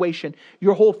situation.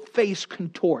 Your whole face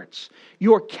contorts.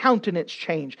 Your countenance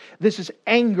change. This is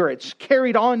anger. It's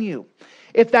carried on you.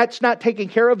 If that's not taken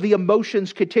care of, the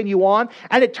emotions continue on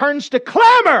and it turns to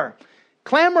clamor.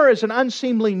 Clamor is an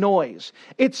unseemly noise.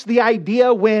 It's the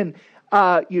idea when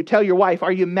you tell your wife,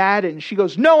 "Are you mad?" And she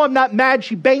goes, "No, I'm not mad."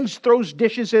 She bangs, throws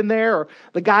dishes in there, or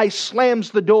the guy slams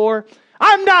the door.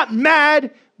 "I'm not mad,"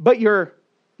 but your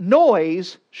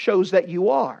noise shows that you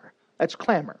are. That's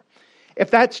clamor.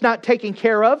 If that's not taken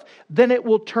care of, then it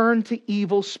will turn to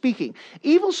evil speaking.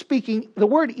 Evil speaking, the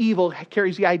word evil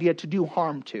carries the idea to do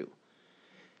harm to.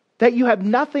 that you have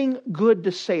nothing good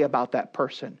to say about that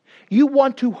person. You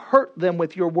want to hurt them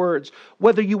with your words,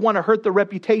 whether you want to hurt the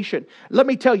reputation. Let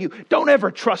me tell you, don't ever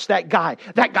trust that guy.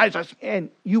 That guy's and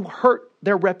you hurt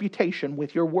their reputation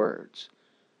with your words.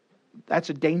 That's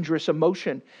a dangerous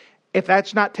emotion. If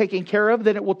that's not taken care of,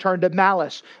 then it will turn to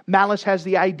malice. Malice has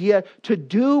the idea to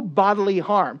do bodily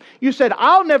harm. You said,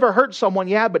 I'll never hurt someone.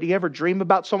 Yeah, but do you ever dream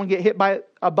about someone get hit by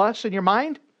a bus in your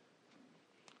mind?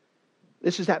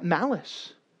 This is that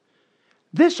malice.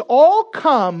 This all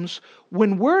comes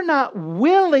when we're not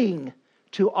willing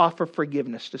to offer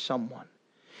forgiveness to someone.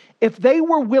 If they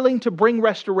were willing to bring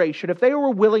restoration, if they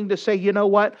were willing to say, you know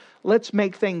what, let's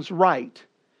make things right,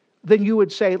 then you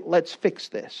would say, let's fix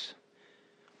this.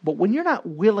 But when you're not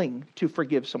willing to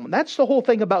forgive someone, that's the whole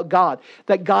thing about God,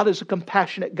 that God is a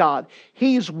compassionate God.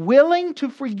 He's willing to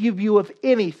forgive you of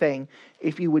anything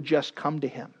if you would just come to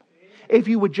Him. If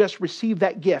you would just receive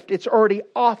that gift. It's already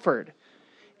offered.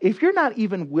 If you're not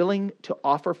even willing to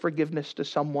offer forgiveness to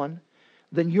someone,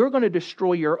 then you're going to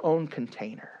destroy your own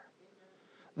container.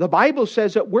 The Bible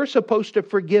says that we're supposed to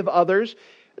forgive others,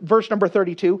 verse number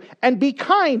 32, and be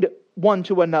kind one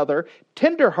to another,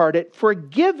 tenderhearted,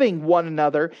 forgiving one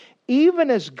another,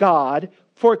 even as God,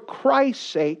 for Christ's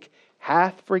sake,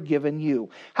 hath forgiven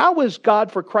you. How is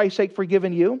God, for Christ's sake,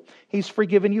 forgiven you? He's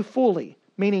forgiven you fully,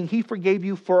 meaning He forgave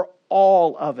you for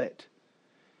all of it.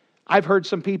 I've heard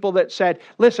some people that said,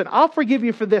 listen, I'll forgive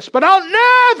you for this, but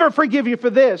I'll never forgive you for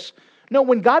this. No,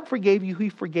 when God forgave you, He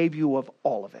forgave you of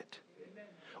all of it.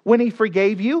 When He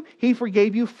forgave you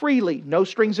freely, no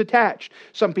strings attached.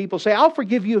 Some people say, I'll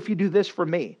forgive you if you do this for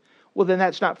me. Well, then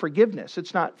that's not forgiveness.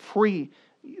 It's not free.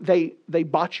 They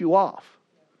bought you off.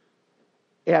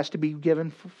 It has to be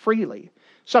given freely.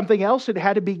 Something else, it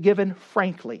had to be given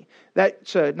frankly.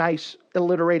 That's a nice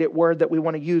alliterated word that we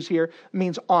want to use here. It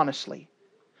means honestly.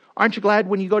 Aren't you glad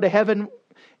when you go to heaven,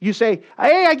 you say,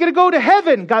 hey, I get to go to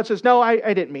heaven. God says, no,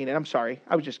 I didn't mean it. I'm sorry.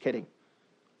 I was just kidding.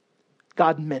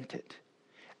 God meant it.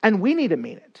 And we need to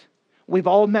mean it. We've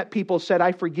all met people said,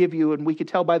 I forgive you, and we could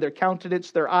tell by their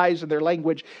countenance, their eyes, and their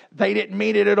language, they didn't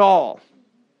mean it at all.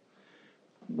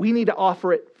 We need to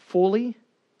offer it fully,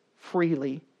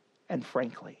 freely, and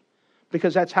frankly.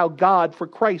 Because that's how God, for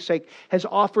Christ's sake, has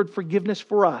offered forgiveness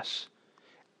for us.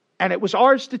 And it was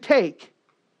ours to take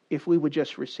if we would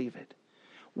just receive it.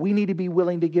 We need to be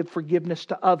willing to give forgiveness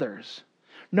to others,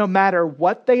 no matter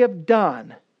what they have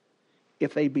done,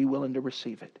 if they be willing to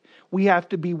receive it. We have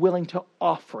to be willing to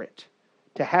offer it,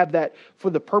 to have that for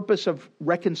the purpose of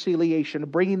reconciliation,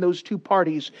 of bringing those two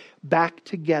parties back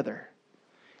together.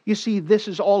 You see, this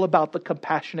is all about the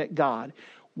compassionate God.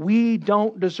 We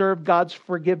don't deserve God's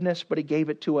forgiveness, but He gave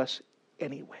it to us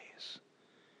anyways.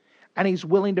 And He's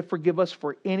willing to forgive us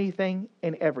for anything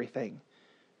and everything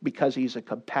because He's a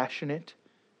compassionate,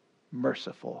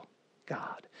 merciful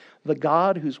God. The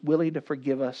God who's willing to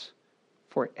forgive us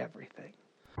for everything.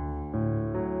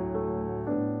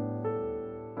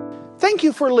 Thank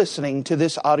you for listening to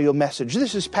this audio message.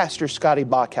 This is Pastor Scotty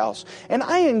Bachhaus, and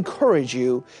I encourage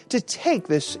you to take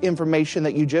this information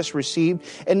that you just received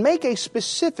and make a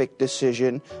specific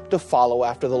decision to follow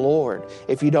after the Lord.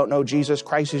 If you don't know Jesus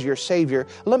Christ as your Savior,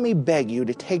 let me beg you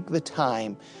to take the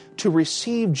time to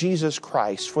receive Jesus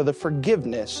Christ for the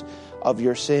forgiveness of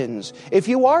your sins. If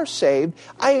you are saved,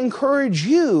 I encourage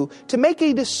you to make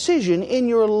a decision in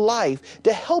your life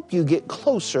to help you get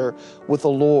closer with the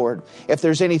Lord. If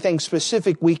there's anything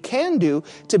specific we can do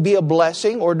to be a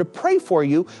blessing or to pray for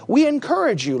you, we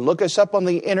encourage you. Look us up on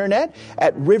the internet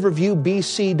at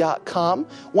riverviewbc.com.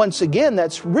 Once again,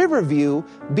 that's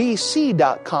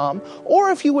riverviewbc.com.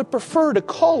 Or if you would prefer to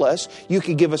call us, you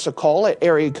can give us a call at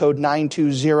area code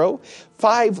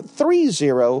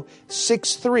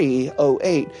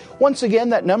 920-530-6308. Once again,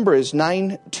 that number is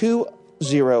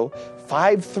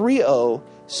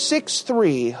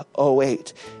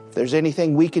 920-530-6308. If there's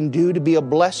anything we can do to be a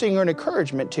blessing or an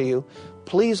encouragement to you,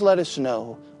 please let us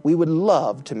know. We would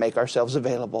love to make ourselves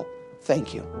available.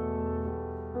 Thank you.